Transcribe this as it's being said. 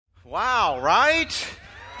Wow, right?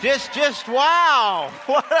 Just wow.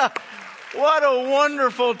 What a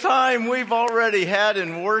wonderful time we've already had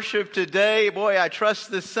in worship today. Boy, I trust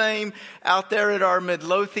the same out there at our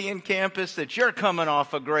Midlothian campus that you're coming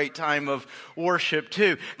off a great time of worship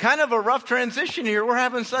too. Kind of a rough transition here. We're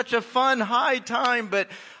having such a fun, high time, but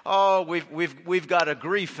we've got a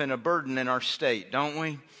grief and a burden in our state, don't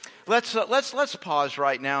we? Let's pause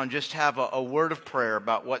right now and just have a word of prayer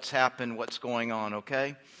about what's happened, what's going on,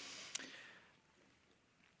 okay?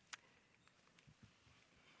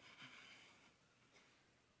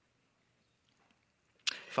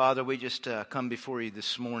 Father, we just come before you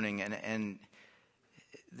this morning, and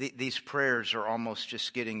these prayers are almost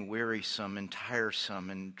just getting wearisome and tiresome,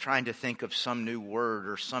 and trying to think of some new word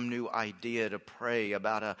or some new idea to pray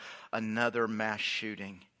about another mass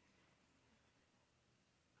shooting.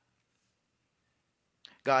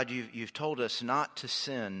 God, you've told us not to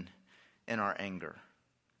sin in our anger,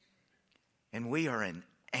 and we are an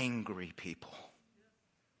angry people.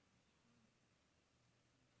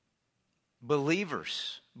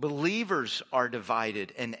 Believers are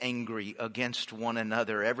divided and angry against one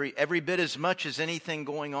another every bit as much as anything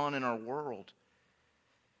going on in our world.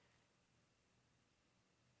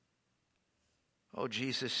 Oh,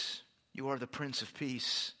 Jesus, you are the Prince of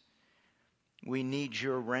Peace. We need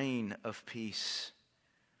your reign of peace.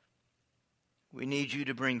 We need you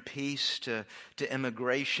to bring peace to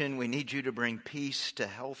immigration. We need you to bring peace to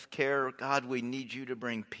health care. God, we need you to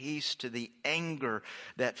bring peace to the anger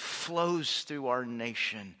that flows through our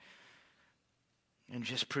nation and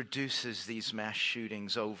just produces these mass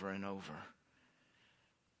shootings over and over.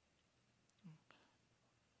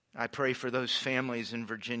 I pray for those families in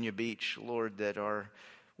Virginia Beach, Lord, that are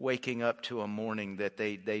waking up to a morning that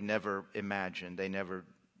they never imagined, they never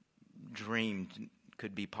dreamed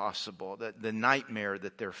could be possible, the nightmare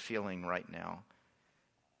that they're feeling right now.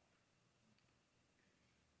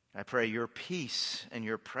 I pray your peace and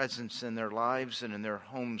your presence in their lives and in their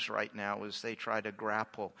homes right now as they try to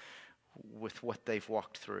grapple with what they've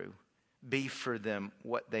walked through. Be for them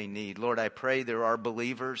what they need. Lord, I pray there are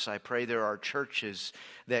believers. I pray there are churches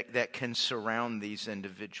that can surround these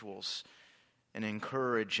individuals and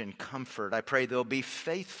encourage and comfort. I pray they'll be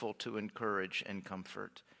faithful to encourage and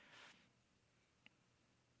comfort.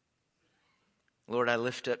 Lord, I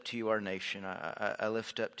lift up to you our nation. I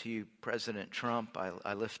lift up to you President Trump.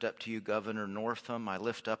 I lift up to you Governor Northam. I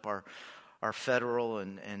lift up our federal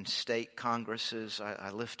and state congresses. I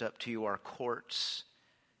lift up to you our courts.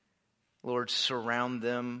 Lord, surround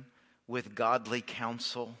them with godly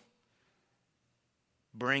counsel.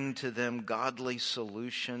 Bring to them godly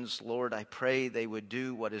solutions. Lord, I pray they would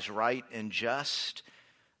do what is right and just.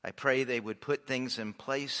 I pray they would put things in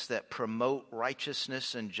place that promote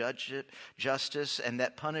righteousness and justice and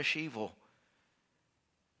that punish evil.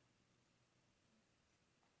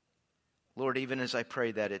 Lord, even as I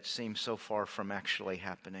pray that, it seems so far from actually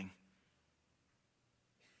happening.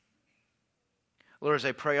 Lord, as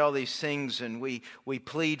I pray all these things and we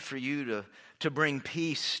plead for you to bring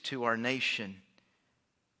peace to our nation.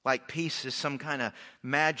 Like peace is some kind of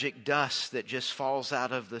magic dust that just falls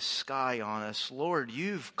out of the sky on us. Lord,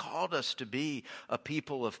 you've called us to be a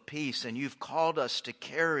people of peace, and you've called us to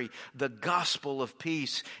carry the gospel of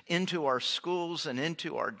peace into our schools and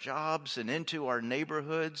into our jobs and into our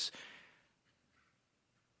neighborhoods.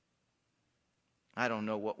 I don't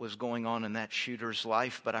know what was going on in that shooter's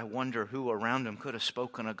life, but I wonder who around him could have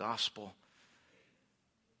spoken a gospel.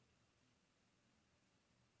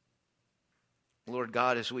 Lord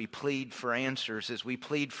God, as we plead for answers, as we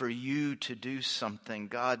plead for you to do something,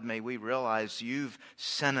 God, may we realize you've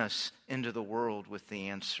sent us into the world with the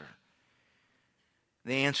answer.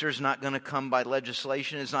 The answer is not going to come by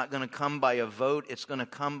legislation. It's not going to come by a vote. It's going to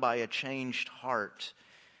come by a changed heart.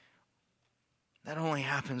 That only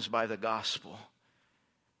happens by the gospel.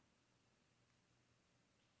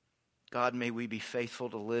 God, may we be faithful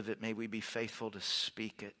to live it. May we be faithful to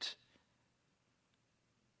speak it.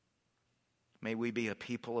 May we be a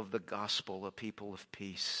people of the gospel, a people of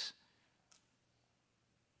peace.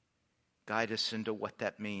 Guide us into what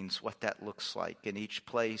that means, what that looks like in each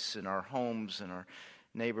place, in our homes, in our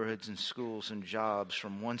neighborhoods and schools and jobs,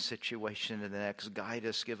 from one situation to the next. Guide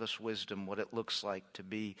us, give us wisdom, what it looks like to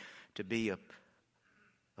be a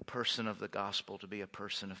person of the gospel, to be a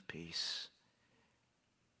person of peace.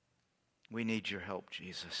 We need your help,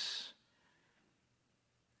 Jesus.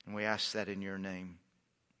 And we ask that in your name.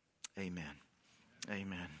 Amen.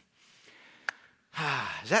 Amen.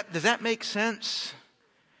 Does that make sense?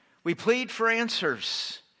 We plead for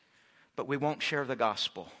answers, but we won't share the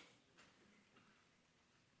gospel.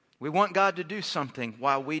 We want God to do something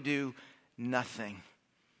while we do nothing.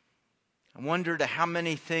 I wonder to how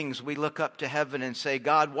many things we look up to heaven and say,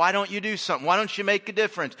 God, why don't you do something? Why don't you make a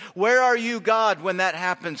difference? Where are you, God, when that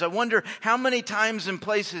happens? I wonder how many times and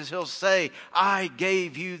places he'll say, I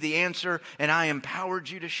gave you the answer and I empowered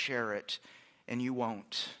you to share it, and you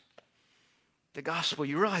won't. The gospel,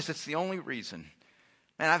 you realize it's the only reason.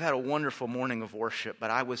 Man, I've had a wonderful morning of worship, but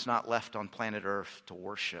I was not left on planet Earth to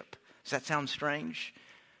worship. Does that sound strange?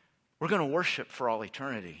 We're going to worship for all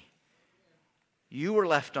eternity. You were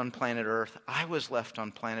left on planet Earth. I was left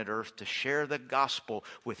on planet Earth to share the gospel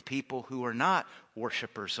with people who are not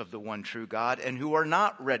worshipers of the one true God and who are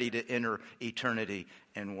not ready to enter eternity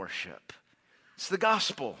and worship. It's the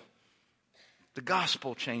gospel. The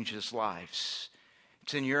gospel changes lives.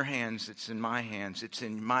 It's in your hands. It's in my hands. It's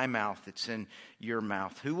in my mouth. It's in your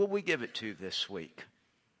mouth. Who will we give it to this week?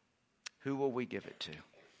 Who will we give it to?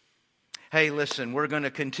 Hey, listen, we're going to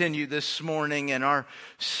continue this morning in our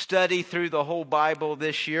study through the whole Bible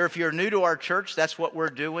this year. If you're new to our church, that's what we're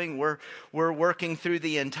doing. We're working through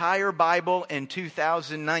the entire Bible in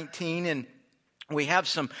 2019, and we have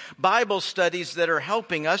some Bible studies that are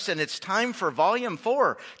helping us, and it's time for Volume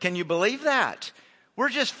 4. Can you believe that? We're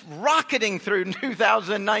just rocketing through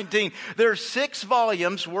 2019. There's 6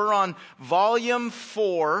 volumes. We're on Volume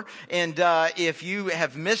 4, and if you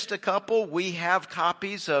have missed a couple, we have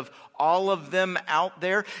copies of all of them out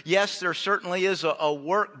there. Yes, there certainly is a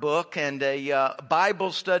workbook and a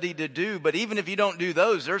Bible study to do, but even if you don't do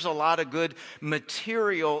those, there's a lot of good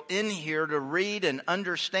material in here to read and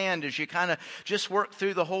understand as you kind of just work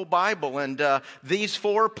through the whole Bible. And these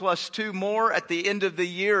 4 plus 2 more at the end of the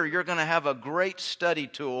year, you're going to have a great study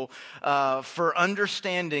tool for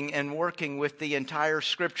understanding and working with the entire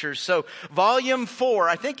Scriptures. So Volume 4,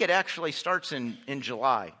 I think it actually starts in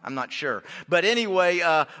July. I'm not sure. But anyway,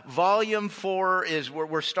 Volume 4 is where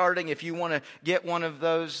we're starting. If you want to get one of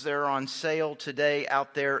those, they're on sale today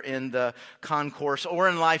out there in the concourse or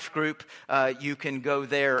in Life Group. You can go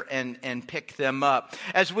there and pick them up.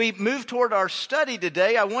 As we move toward our study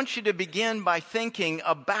today, I want you to begin by thinking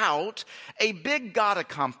about a big God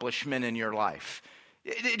accomplishment in your life.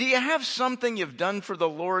 Do you have something you've done for the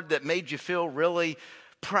Lord that made you feel really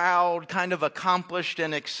proud, kind of accomplished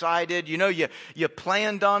and excited? You know, you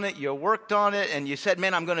planned on it, you worked on it, and you said,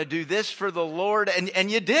 man, I'm going to do this for the Lord,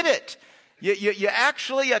 and you did it. You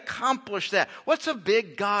actually accomplished that. What's a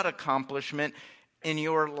big God accomplishment in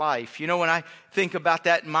your life? You know, when I think about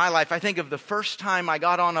that in my life, I think of the first time I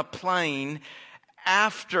got on a plane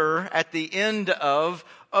at the end of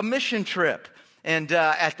a mission trip. And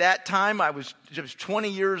at that time, I was just 20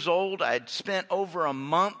 years old. I had spent over a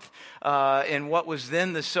month in what was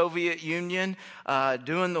then the Soviet Union,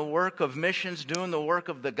 doing the work of missions, doing the work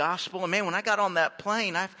of the gospel. And man, when I got on that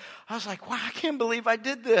plane, I was like, wow, I can't believe I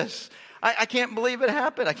did this. I can't believe it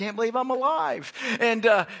happened. I can't believe I'm alive. And,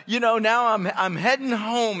 now I'm heading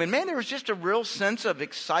home. And man, there was just a real sense of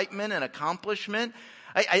excitement and accomplishment.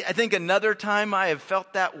 I think another time I have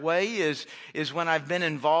felt that way is when I've been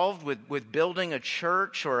involved with building a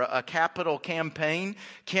church or a capital campaign.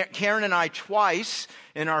 Karen and I twice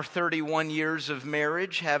in our 31 years of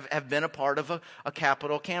marriage have been a part of a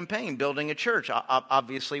capital campaign, building a church.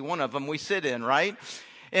 Obviously one of them we sit in, right?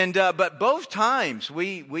 And but both times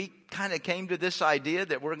we kind of came to this idea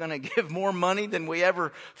that we're going to give more money than we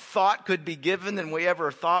ever thought could be given, than we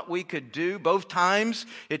ever thought we could do. Both times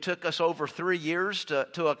it took us over 3 years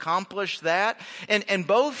to accomplish that. And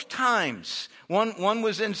both times, one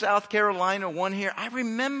was in South Carolina, one here. I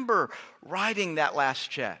remember writing that last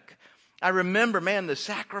check. I remember, man, the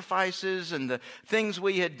sacrifices and the things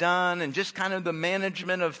we had done and just kind of the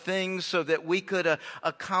management of things so that we could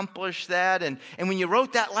accomplish that. And when you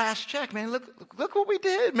wrote that last check, man, look what we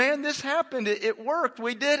did, man. This happened. It worked.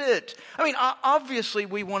 We did it. I mean, obviously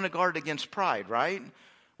we want to guard against pride, right?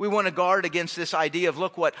 We want to guard against this idea of,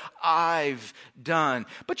 look what I've done.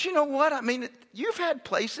 But you know what? I mean, you've had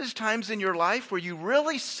times in your life where you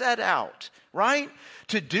really set out, right?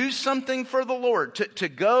 To do something for the Lord, to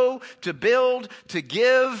go, to build, to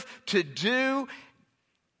give, to do.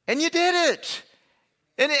 And you did it.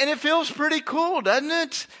 And it feels pretty cool, doesn't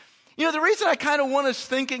it? You know, the reason I kind of want us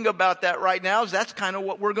thinking about that right now is that's kind of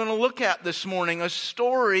what we're going to look at this morning. A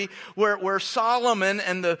story where Solomon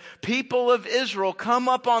and the people of Israel come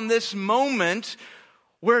up on this moment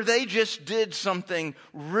where they just did something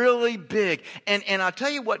really big. And I'll tell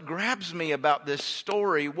you what grabs me about this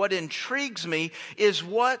story, what intrigues me, is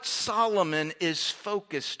what Solomon is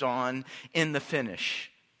focused on in the finish.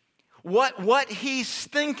 What he's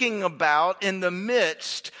thinking about in the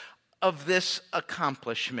midst of this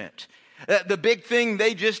accomplishment. The big thing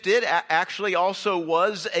they just did actually also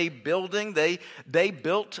was a building. They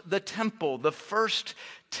built the temple, the first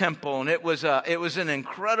temple, and it was an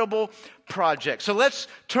incredible project. So let's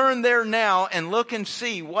turn there now and look and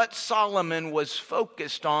see what Solomon was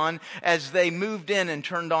focused on as they moved in and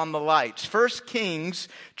turned on the lights. 1 Kings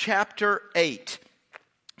chapter 8.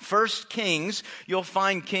 1 Kings, you'll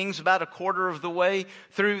find Kings about a quarter of the way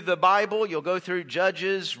through the Bible. You'll go through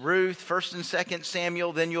Judges, Ruth, 1 and 2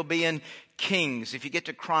 Samuel, then you'll be in Kings. If you get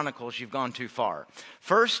to Chronicles, you've gone too far.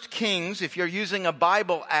 1 Kings, if you're using a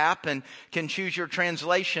Bible app and can choose your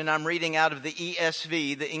translation, I'm reading out of the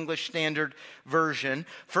ESV, the English Standard Version.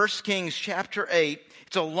 1 Kings chapter 8.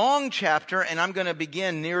 It's a long chapter, and I'm going to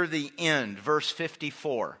begin near the end, verse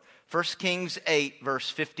 54. 1 Kings 8, verse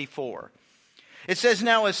 54. It says,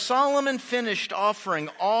 "Now as Solomon finished offering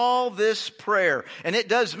all this prayer," and it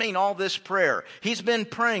does mean all this prayer. He's been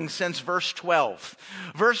praying since verse 12.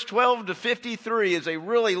 Verse 12 to 53 is a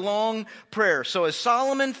really long prayer. So as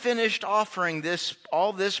Solomon finished offering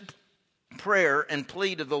all this prayer and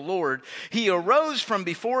plea to the Lord, he arose from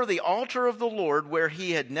before the altar of the Lord where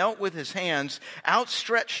he had knelt with his hands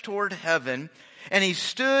outstretched toward heaven. And he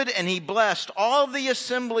stood and he blessed all the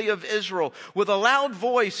assembly of Israel with a loud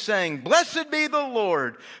voice, saying, "Blessed be the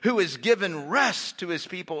Lord, who has given rest to his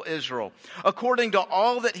people Israel, according to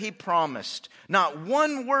all that he promised. Not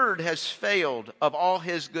one word has failed of all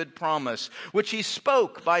his good promise, which he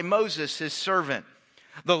spoke by Moses his servant.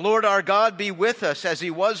 The Lord our God be with us as he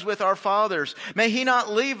was with our fathers. May he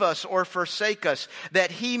not leave us or forsake us, that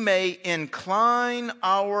he may incline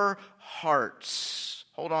our hearts."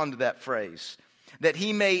 Hold on to that phrase. "That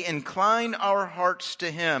he may incline our hearts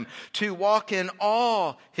to him, to walk in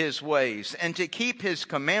all his ways, and to keep his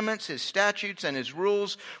commandments, his statutes, and his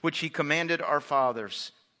rules, which he commanded our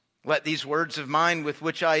fathers. Let these words of mine with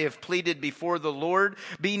which I have pleaded before the Lord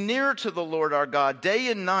be near to the Lord our God day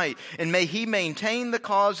and night, and may he maintain the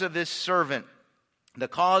cause of his servant, the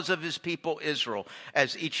cause of his people Israel,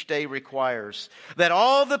 as each day requires. That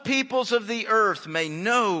all the peoples of the earth may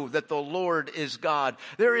know that the Lord is God.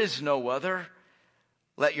 There is no other.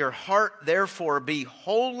 Let your heart therefore be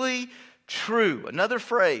wholly true." Another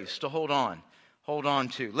phrase to hold on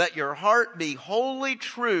to. "Let your heart be wholly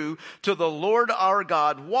true to the Lord our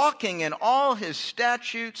God, walking in all his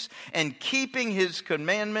statutes and keeping his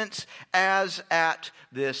commandments as at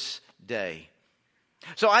this day."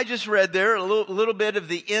 So I just read there a little bit of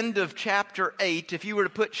the end of chapter 8. If you were to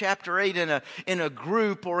put chapter 8 in a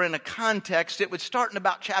group or in a context, it would start in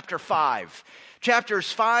about chapter 5.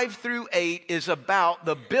 Chapters 5 through 8 is about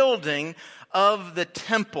the building of the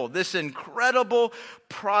temple, this incredible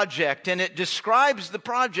project. And it describes the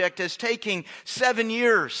project as taking 7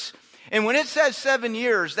 years. And when it says 7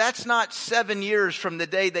 years, that's not 7 years from the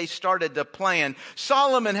day they started the plan.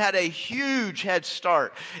 Solomon had a huge head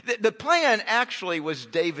start. The plan actually was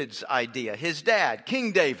David's idea. His dad,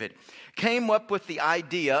 King David, came up with the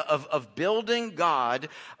idea of building God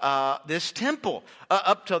this temple.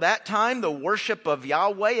 Up till that time, the worship of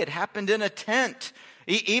Yahweh had happened in a tent.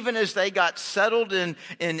 Even as they got settled in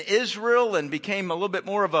Israel and became a little bit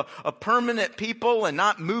more of a permanent people and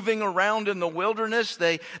not moving around in the wilderness,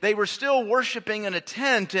 they were still worshiping in a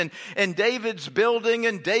tent, and David's building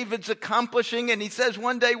and David's accomplishing. And he says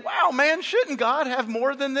one day, "Wow, man, shouldn't God have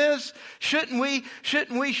more than this? Shouldn't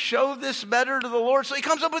we show this better to the Lord?" So he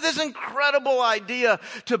comes up with this incredible idea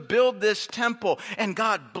to build this temple, and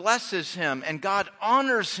God blesses him and God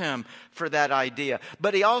honors him for that idea.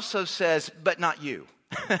 But he also says, "But not you."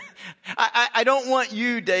 I don't want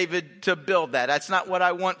you, David, to build that. That's not what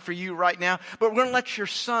I want for you right now. But we're going to let your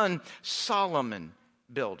son Solomon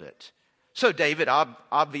build it. So David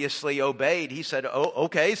obviously obeyed. He said, "Oh,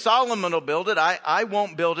 okay, Solomon will build it. I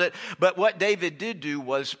won't build it." But what David did do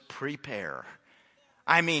was prepare.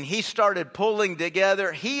 I mean, he started pulling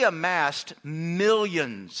together. He amassed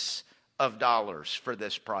millions of dollars for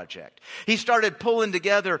this project. He started pulling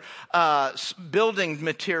together building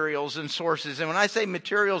materials and sources. And when I say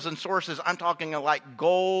materials and sources, I'm talking like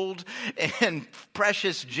gold and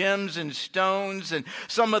precious gems and stones and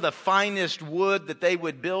some of the finest wood that they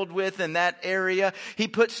would build with in that area. He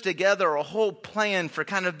puts together a whole plan for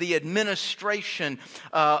kind of the administration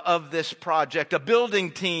of this project, a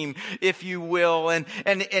building team, if you will. And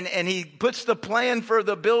he puts the plan for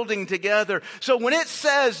the building together. So when it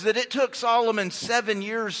says that it took Solomon 7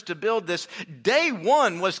 years to build this, day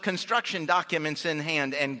one was construction documents in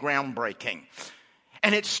hand and groundbreaking.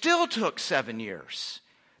 And it still took 7 years.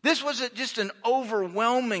 This was just an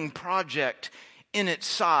overwhelming project in its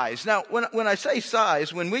size. Now, when I say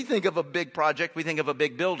size, when we think of a big project, we think of a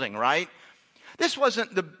big building, right? This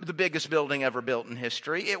wasn't the biggest building ever built in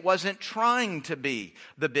history. It wasn't trying to be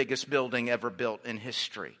the biggest building ever built in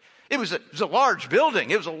history. It was a large building.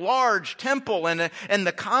 It was a large temple and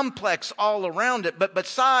the complex all around it. But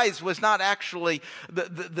size was not actually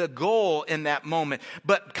the goal in that moment.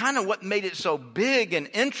 But kind of what made it so big and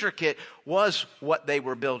intricate was what they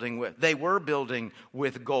were building with. They were building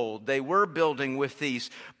with gold. They were building with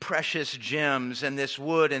these precious gems and this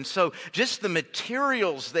wood. And so just the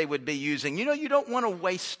materials they would be using. You know, you don't want to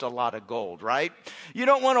waste a lot of gold, right? You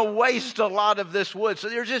don't want to waste a lot of this wood. So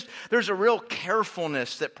there's a real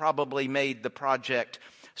carefulness that probably made the project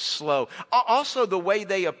slow. Also, the way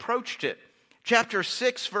they approached it. Chapter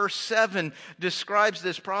 6, verse 7 describes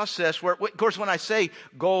this process where, of course, when I say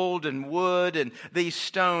gold and wood and these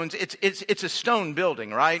stones, it's a stone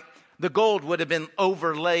building, right? The gold would have been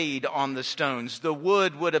overlaid on the stones. The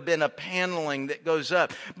wood would have been a paneling that goes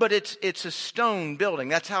up. But it's a stone building.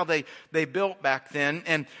 That's how they built back then.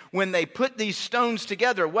 And when they put these stones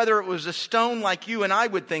together, whether it was a stone like you and I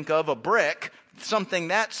would think of, a brick, something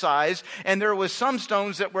that size, and there was some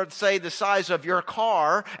stones that were, say, the size of your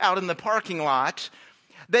car out in the parking lot,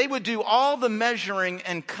 they would do all the measuring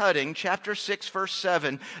and cutting. Chapter 6, verse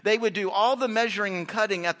 7, they would do all the measuring and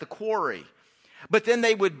cutting at the quarry. But then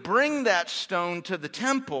they would bring that stone to the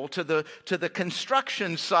temple, to the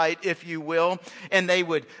construction site, if you will, and they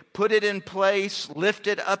would put it in place, lift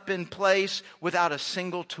it up in place without a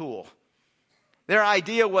single tool. Their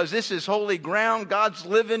idea was, this is holy ground. God's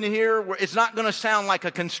living here. It's not going to sound like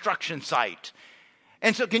a construction site.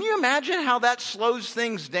 And so can you imagine how that slows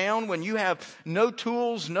things down when you have no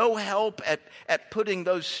tools, no help at putting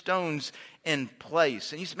those stones in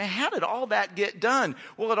place? And you say, man, how did all that get done?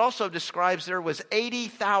 Well, it also describes there was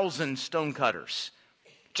 80,000 stone cutters.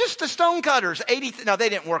 Just the stone cutters, 80. Now, they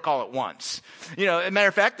didn't work all at once. You know, as a matter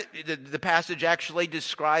of fact, the passage actually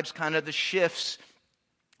describes kind of the shifts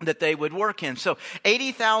that they would work in. So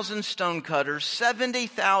 80,000 stone cutters,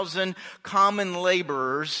 70,000 common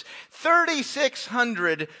laborers,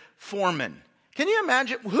 3,600 foremen. Can you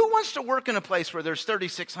imagine? Who wants to work in a place where there's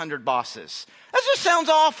 3,600 bosses? That just sounds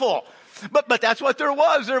awful. But that's what there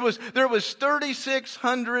was. There was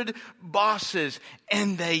 3,600 bosses,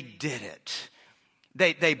 and they did it.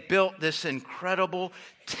 They built this incredible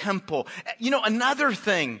temple. You know, another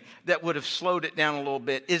thing that would have slowed it down a little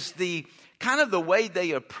bit is the kind of the way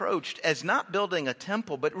they approached as not building a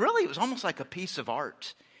temple, but really it was almost like a piece of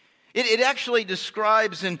art. It actually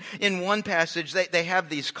describes in one passage, they have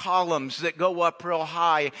these columns that go up real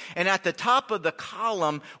high, and at the top of the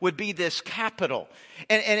column would be this capital.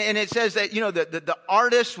 And it says that, you know, the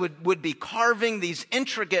artist would be carving these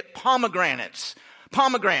intricate pomegranates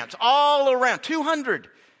all around, 200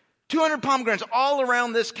 pomegranates all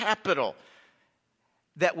around this capital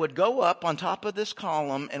that would go up on top of this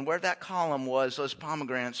column, and where that column was, those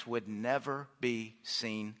pomegranates would never be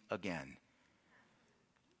seen again.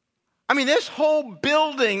 I mean, this whole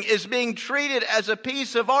building is being treated as a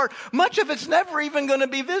piece of art. Much of it's never even going to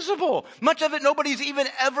be visible. Much of it nobody's even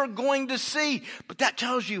ever going to see. But that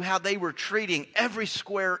tells you how they were treating every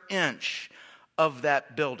square inch of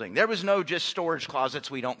that building. There was no just storage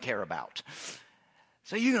closets we don't care about.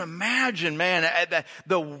 So you can imagine, man,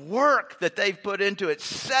 the work that they've put into it.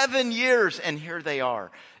 7 years, and here they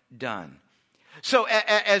are, done. So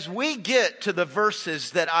as we get to the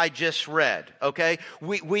verses that I just read, okay,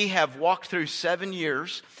 we have walked through 7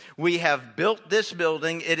 years. We have built this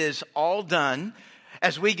building. It is all done.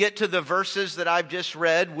 As we get to the verses that I've just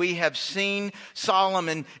read, we have seen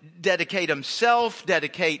Solomon dedicate himself,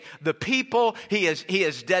 dedicate the people. He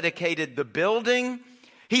has dedicated the building.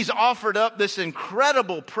 He's offered up this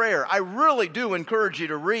incredible prayer. I really do encourage you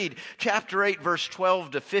to read chapter 8, verse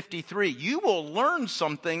 12 to 53. You will learn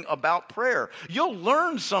something about prayer. You'll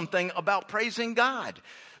learn something about praising God.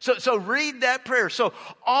 So read that prayer. So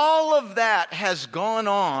all of that has gone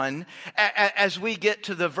on as we get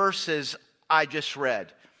to the verses I just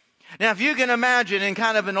read. Now, if you can imagine in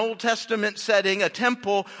kind of an Old Testament setting, a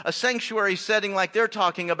temple, a sanctuary setting like they're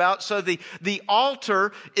talking about, so the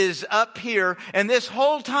altar is up here, and this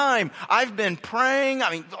whole time I've been praying,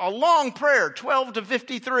 a long prayer, 12 to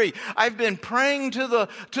 53. I've been praying to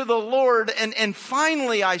the Lord, and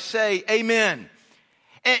finally I say, Amen.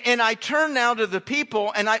 And I turn now to the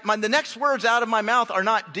people, and the next words out of my mouth are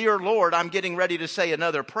not, Dear Lord, I'm getting ready to say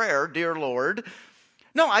another prayer, Dear Lord.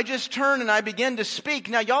 No, I just turn and I begin to speak.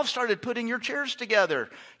 Now, y'all started putting your chairs together,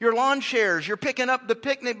 your lawn chairs. You're picking up the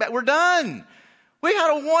picnic bag. We're done. We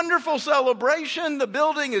had a wonderful celebration. The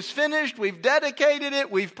building is finished. We've dedicated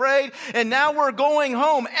it. We've prayed. And now we're going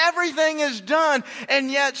home. Everything is done.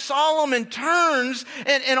 And yet Solomon turns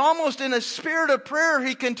and almost in a spirit of prayer,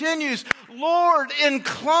 he continues, Lord,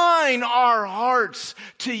 incline our hearts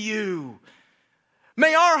to you.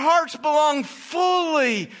 May our hearts belong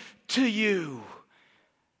fully to you.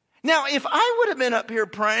 Now, if I would have been up here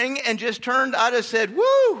praying and just turned, I'd have said,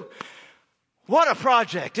 woo, what a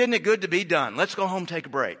project. Isn't it good to be done? Let's go home, take a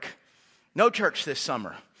break. No church this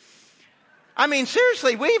summer. I mean,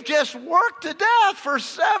 seriously, we've just worked to death for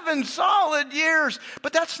 7 solid years.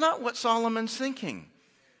 But that's not what Solomon's thinking.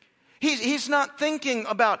 He's not thinking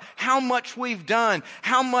about how much we've done,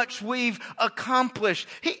 how much we've accomplished.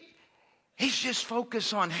 He's just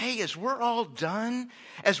focused on, hey, as we're all done,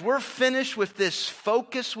 as we're finished with this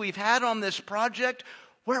focus we've had on this project,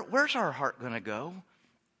 where's our heart going to go?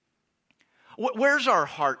 Where's our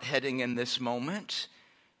heart heading in this moment?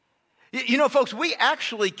 You know, folks, we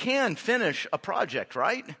actually can finish a project,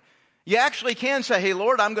 right? You actually can say, hey,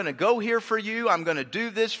 Lord, I'm going to go here for you. I'm going to do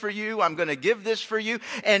this for you. I'm going to give this for you.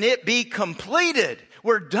 And it be completed.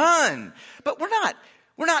 We're done. But we're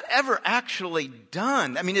not ever actually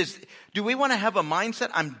done. I mean, do we want to have a mindset?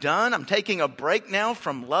 I'm done. I'm taking a break now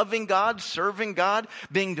from loving God, serving God,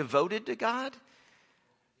 being devoted to God.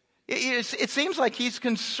 It seems like he's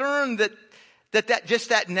concerned that just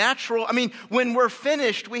that natural, I mean, when we're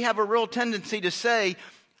finished, we have a real tendency to say,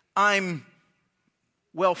 I'm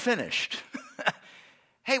well finished.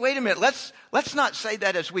 Hey, wait a minute. Let's not say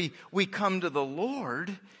that as we come to the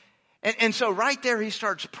Lord. And so right there, he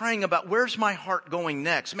starts praying about, where's my heart going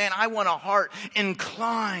next? Man, I want a heart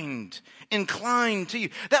inclined to you.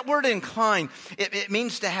 That word inclined, it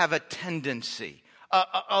means to have a tendency,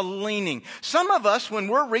 a leaning. Some of us, when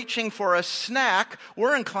we're reaching for a snack,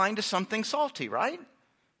 we're inclined to something salty, right?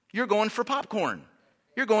 You're going for popcorn.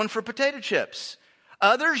 You're going for potato chips.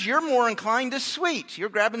 Others, you're more inclined to sweet. You're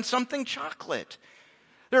grabbing something chocolate.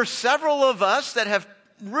 There are several of us that have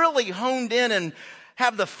really honed in and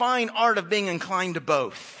have the fine art of being inclined to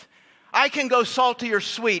both. I can go salty or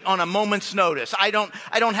sweet on a moment's notice. I don't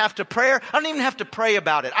have to pray. I don't even have to pray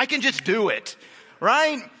about it. I can just do it,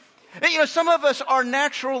 right? And, you know, some of us, our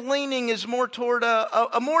natural leaning is more toward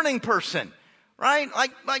a morning person, right?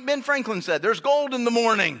 Like Ben Franklin said, there's gold in the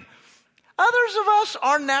morning. Others of us,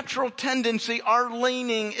 our natural tendency, our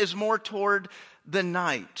leaning is more toward the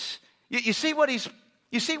night. You see what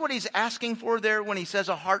he's asking for there when he says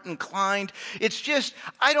a heart inclined? It's just,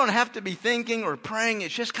 I don't have to be thinking or praying.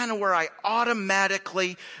 It's just kind of where I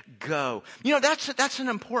automatically go. You know, that's an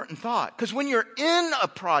important thought. Because when you're in a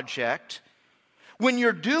project, when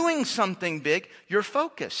you're doing something big, you're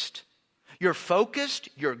focused. You're focused,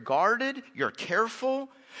 you're guarded, you're careful.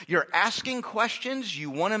 You're asking questions. You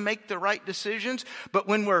want to make the right decisions. But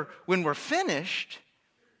when we're finished,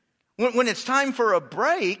 when it's time for a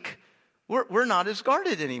break, we're not as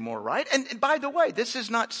guarded anymore, right? And by the way, this is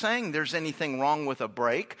not saying there's anything wrong with a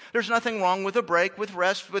break. There's nothing wrong with a break, with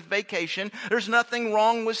rest, with vacation. There's nothing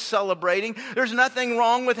wrong with celebrating. There's nothing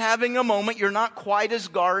wrong with having a moment. You're not quite as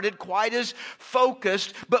guarded, quite as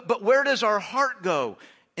focused. But where does our heart go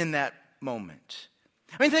in that moment?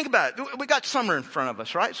 I mean, think about it. We got summer in front of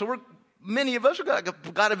us, right? So many of us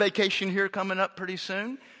have got a vacation here coming up pretty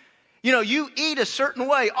soon. You know, you eat a certain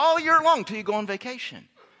way all year long till you go on vacation.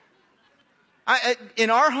 In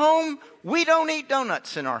our home, we don't eat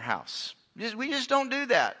donuts in our house. We just don't do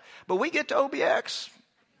that. But we get to OBX,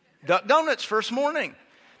 Duck Donuts first morning.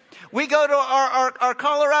 We go to our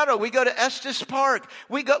Colorado. We go to Estes Park.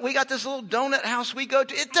 We got this little donut house we go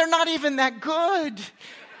to. They're not even that good.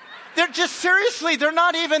 They're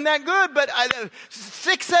not even that good. But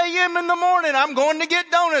 6 a.m. in the morning, I'm going to get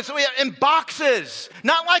donuts in boxes.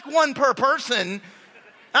 Not like one per person.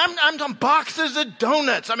 I'm talking boxes of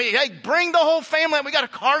donuts. I mean, hey, bring the whole family. We got to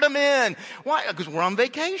cart them in. Why? Because we're on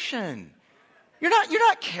vacation. You're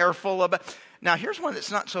not careful about. Now, here's one that's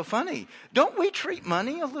not so funny. Don't we treat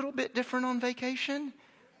money a little bit different on vacation?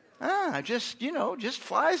 Just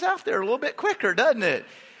flies out there a little bit quicker, doesn't it?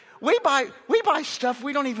 We buy stuff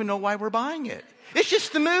we don't even know why we're buying it. It's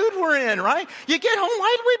just the mood we're in, right? You get home,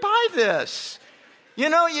 why did we buy this? You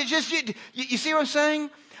know, you see what I'm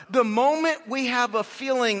saying? The moment we have a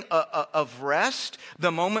feeling of rest,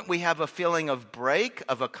 the moment we have a feeling of break,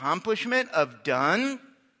 of accomplishment, of done,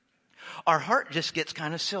 our heart just gets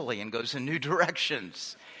kind of silly and goes in new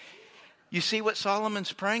directions. You see what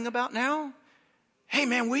Solomon's praying about now? Hey,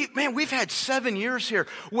 we've had 7 years here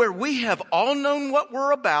where we have all known what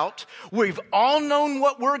we're about. We've all known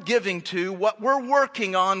what we're giving to, what we're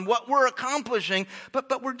working on, what we're accomplishing,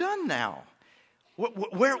 but we're done now.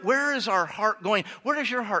 Where is our heart going? Where does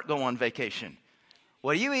your heart go on vacation?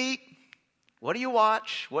 What do you eat? What do you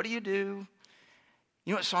watch? What do you do?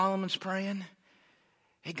 You know what Solomon's praying?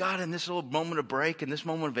 Hey, God, in this little moment of break, in this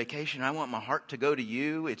moment of vacation, I want my heart to go to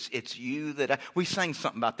you. It's you that we sang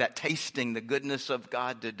something about that, tasting the goodness of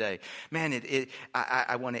God today. Man,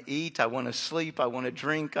 I want to eat. I want to sleep. I want to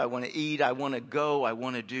drink. I want to eat. I want to go. I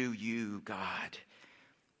want to do you, God.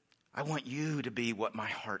 I want you to be what my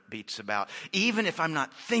heart beats about. Even if I'm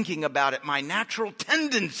not thinking about it, my natural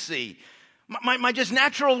tendency, my just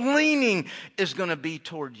natural leaning is going to be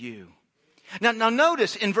toward you. Now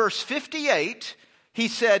notice in verse 58, he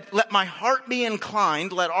said, let my heart be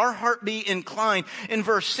inclined, let our heart be inclined. In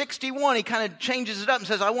verse 61, he kind of changes it up and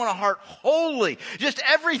says, I want a heart wholly, just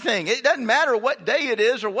everything. It doesn't matter what day it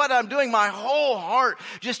is or what I'm doing. My whole heart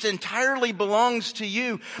just entirely belongs to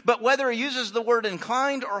you. But whether he uses the word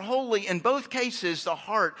inclined or wholly, in both cases, the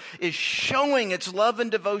heart is showing its love and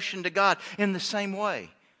devotion to God in the same way.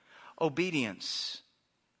 Obedience.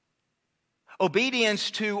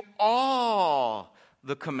 Obedience to all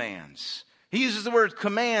the commands. He uses the word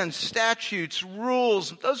commands, statutes,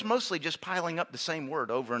 rules. Those mostly just piling up the same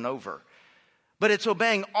word over and over. But it's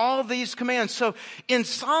obeying all these commands. So in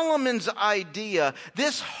Solomon's idea,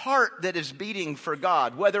 this heart that is beating for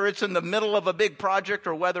God, whether it's in the middle of a big project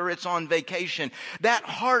or whether it's on vacation, that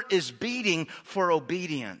heart is beating for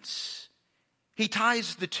obedience. He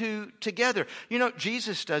ties the two together. You know,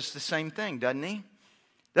 Jesus does the same thing, doesn't he?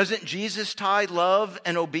 Doesn't Jesus tie love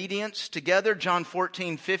and obedience together? John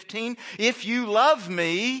 14:15. If you love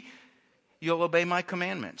me, you'll obey my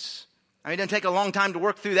commandments. I mean, it doesn't take a long time to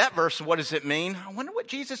work through that verse. What does it mean? I wonder what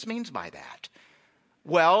Jesus means by that.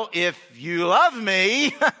 Well, if you love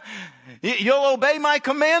me, you'll obey my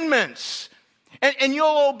commandments. And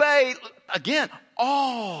you'll obey, again,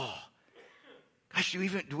 all. Gosh,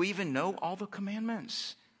 do we even know all the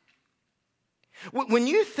commandments? When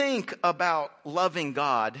you think about loving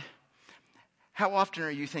God, how often are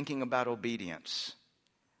you thinking about obedience?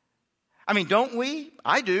 I mean, don't we?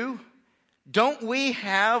 I do. Don't we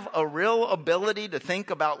have a real ability to think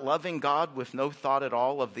about loving God with no thought at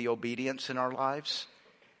all of the obedience in our lives?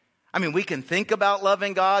 I mean, we can think about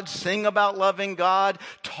loving God, sing about loving God,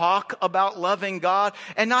 talk about loving God,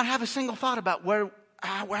 and not have a single thought about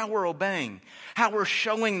how we're obeying, how we're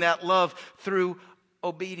showing that love through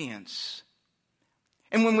obedience.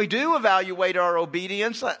 And when we do evaluate our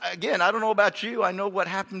obedience, again, I don't know about you, I know what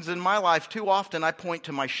happens in my life. Too often I point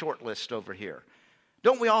to my short list over here.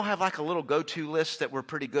 Don't we all have like a little go-to list that we're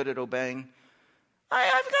pretty good at obeying?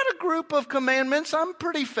 I've got a group of commandments. I'm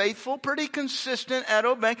pretty faithful, pretty consistent at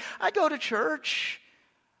obeying. I go to church.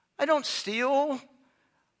 I don't steal.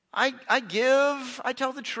 I give. I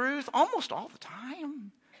tell the truth almost all the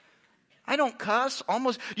time. I don't cuss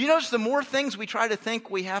almost. You notice the more things we try to think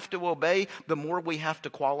we have to obey, the more we have to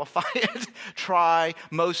qualify it. Try,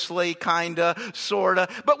 mostly, kinda, sorta.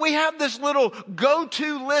 But we have this little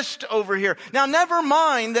go-to list over here. Now, never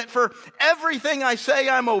mind that for everything I say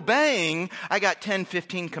I'm obeying, I got 10,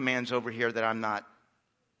 15 commands over here that I'm not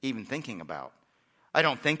even thinking about. I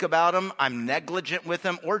don't think about them. I'm negligent with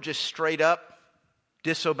them or just straight up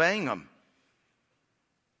disobeying them.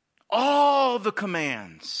 All the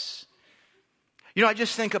commands. You know, I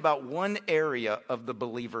just think about one area of the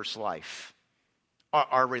believer's life,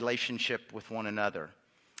 our relationship with one another. As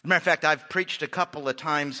a matter of fact, I've preached a couple of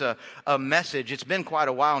times a message. It's been quite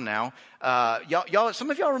a while now.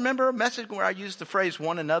 Some of y'all remember a message where I used the phrase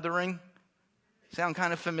one anothering? Sound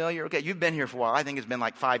kind of familiar? Okay, you've been here for a while. I think it's been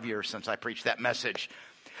like 5 years since I preached that message.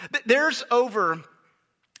 There's over,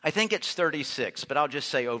 I think it's 36, but I'll just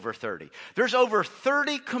say over 30. There's over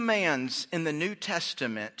 30 commands in the New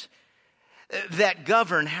Testament that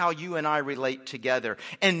govern how you and I relate together.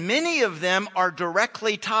 And many of them are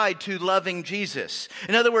directly tied to loving Jesus.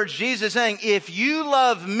 In other words, Jesus is saying, if you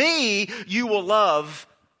love me, you will love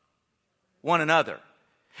one another.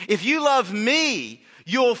 If you love me,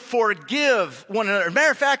 you'll forgive one another.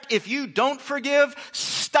 Matter of fact, if you don't forgive,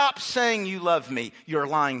 stop saying you love me. You're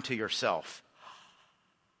lying to yourself.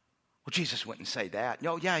 Well, Jesus wouldn't say that.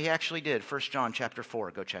 No, yeah, he actually did. 1 John chapter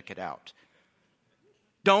 4, go check it out.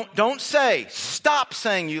 Don't say, stop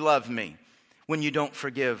saying you love me when you don't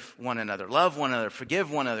forgive one another. Love one another,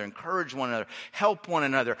 forgive one another, encourage one another, help one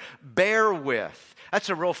another, bear with. That's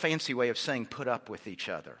a real fancy way of saying put up with each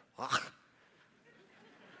other. Ugh.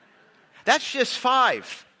 That's just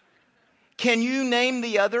 5. Can you name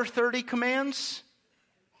the other 30 commands?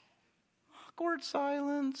 Awkward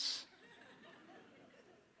silence.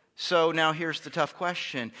 So now here's the tough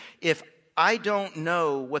question. If I don't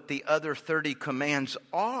know what the other 30 commands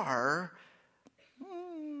are,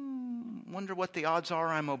 wonder what the odds are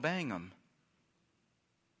I'm obeying them.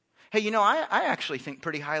 Hey, you know, I actually think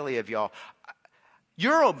pretty highly of y'all.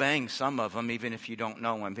 You're obeying some of them even if you don't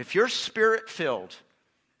know them. If you're spirit-filled,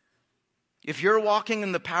 If you're walking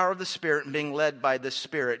in the power of the Spirit and being led by the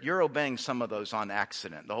Spirit, you're obeying some of those on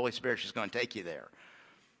accident. The Holy Spirit's just going to take you there.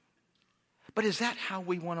 But is that how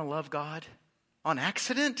we want to love God? On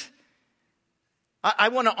accident? I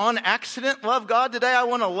want to on accident love God today. I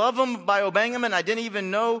want to love Him by obeying Him, and I didn't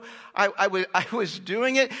even know I was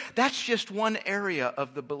doing it. That's just one area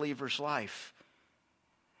of the believer's life.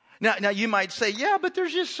 Now you might say, yeah, but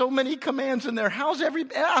there's just so many commands in there. How's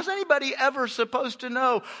anybody ever supposed to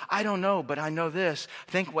know? I don't know, but I know this.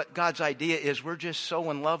 I think what God's idea is, we're just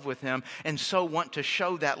so in love with Him and so want to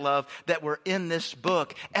show that love that we're in this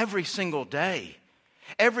book every single day.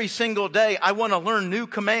 Every single day, I want to learn new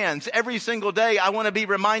commands. Every single day, I want to be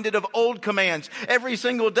reminded of old commands. Every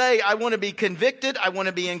single day, I want to be convicted. I want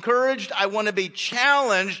to be encouraged. I want to be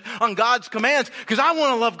challenged on God's commands because I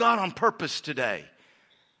want to love God on purpose today.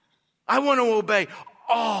 I want to obey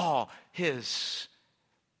all His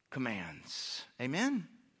commands. Amen?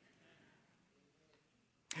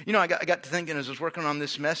 You know, I got to thinking as I was working on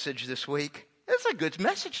this message this week, it's a good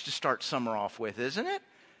message to start summer off with, isn't it?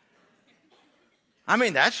 I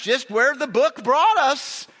mean, that's just where the book brought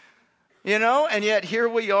us, you know, and yet here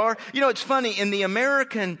we are. You know, it's funny, in the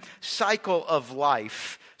American cycle of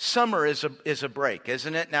life, summer is a break,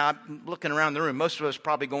 isn't it? Now, I'm looking around the room. Most of us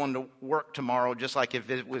probably going to work tomorrow, just like if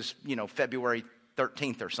it was, you know, February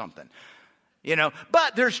 13th or something. You know,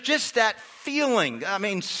 but there's just that feeling. I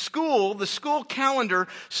mean, the school calendar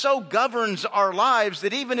so governs our lives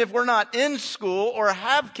that even if we're not in school or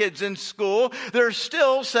have kids in school, there's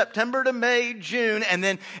still September to May, June, and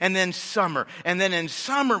then summer. And then in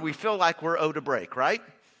summer, we feel like we're owed a break, right?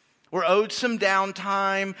 We're owed some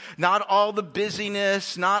downtime, not all the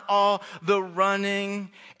busyness, not all the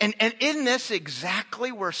running. And isn't this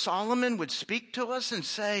exactly where Solomon would speak to us and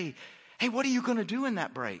say, hey, what are you going to do in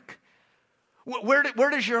that break? Where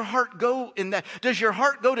does your heart go in that? Does your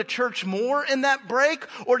heart go to church more in that break?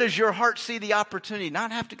 Or does your heart see the opportunity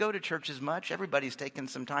not have to go to church as much? Everybody's taking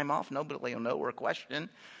some time off. Nobody will know or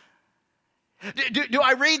question. Do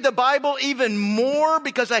I read the Bible even more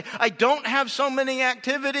because I don't have so many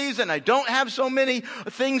activities and I don't have so many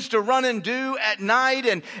things to run and do at night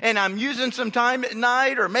and I'm using some time at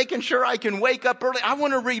night or making sure I can wake up early? I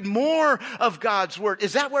want to read more of God's Word.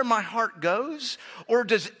 Is that where my heart goes? Or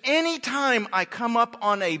does any time I come up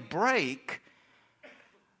on a break,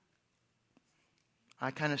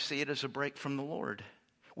 I kind of see it as a break from the Lord?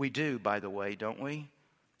 We do, by the way, don't we?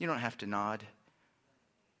 You don't have to nod.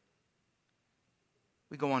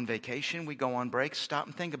 We go on vacation, we go on breaks. Stop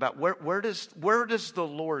and think about where does the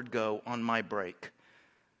Lord go on my break?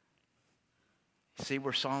 See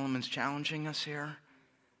where Solomon's challenging us here?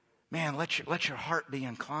 Man, let your heart be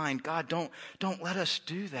inclined. God, don't let us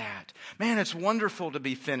do that. Man, it's wonderful to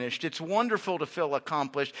be finished. It's wonderful to feel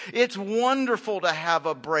accomplished. It's wonderful to have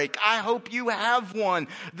a break. I hope you have one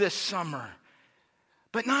this summer.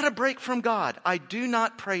 But not a break from God. I do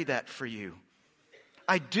not pray that for you.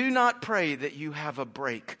 I do not pray that you have a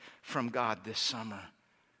break from God this summer.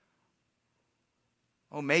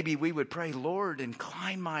 Oh, maybe we would pray, Lord,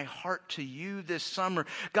 incline my heart to you this summer.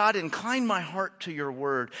 God, incline my heart to your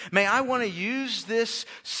word. May I want to use this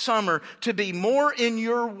summer to be more in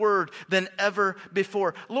your word than ever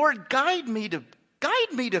before. Lord, guide me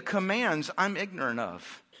to commands I'm ignorant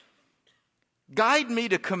of. Guide me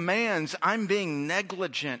to commands I'm being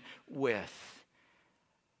negligent with.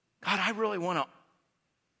 God, I really want to,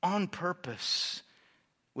 on purpose,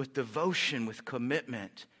 with devotion, with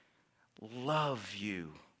commitment, love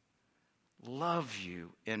you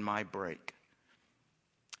in my break.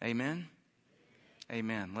 Amen?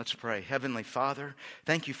 Amen. Let's pray. Heavenly Father,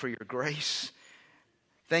 thank you for your grace.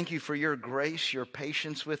 Thank you for your grace, your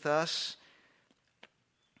patience with us.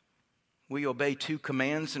 We obey 2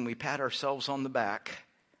 commands and we pat ourselves on the back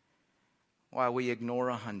while we ignore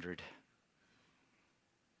 100.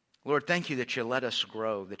 Lord, thank you that you let us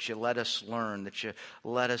grow, that you let us learn, that you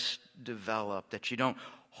let us develop, that you don't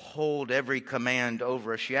hold every command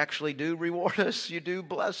over us. You actually do reward us. You do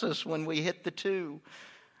bless us when we hit the 2.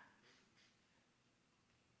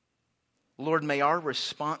 Lord, may our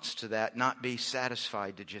response to that not be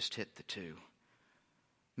satisfied to just hit the 2.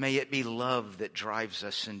 May it be love that drives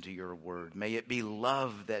us into your word. May it be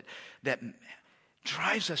love that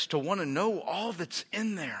drives us to want to know all that's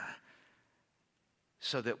in there,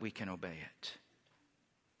 so that we can obey it.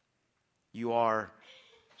 You are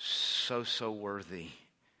so worthy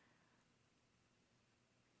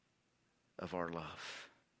of our love.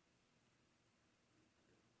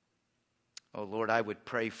 Oh Lord, I would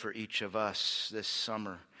pray for each of us this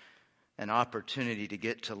summer an opportunity to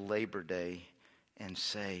get to Labor Day and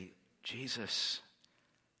say, Jesus,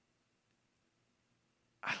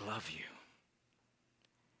 I love you.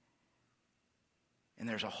 And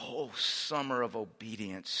there's a whole summer of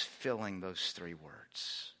obedience filling those 3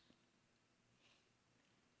 words.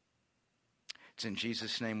 It's in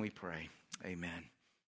Jesus' name we pray. Amen.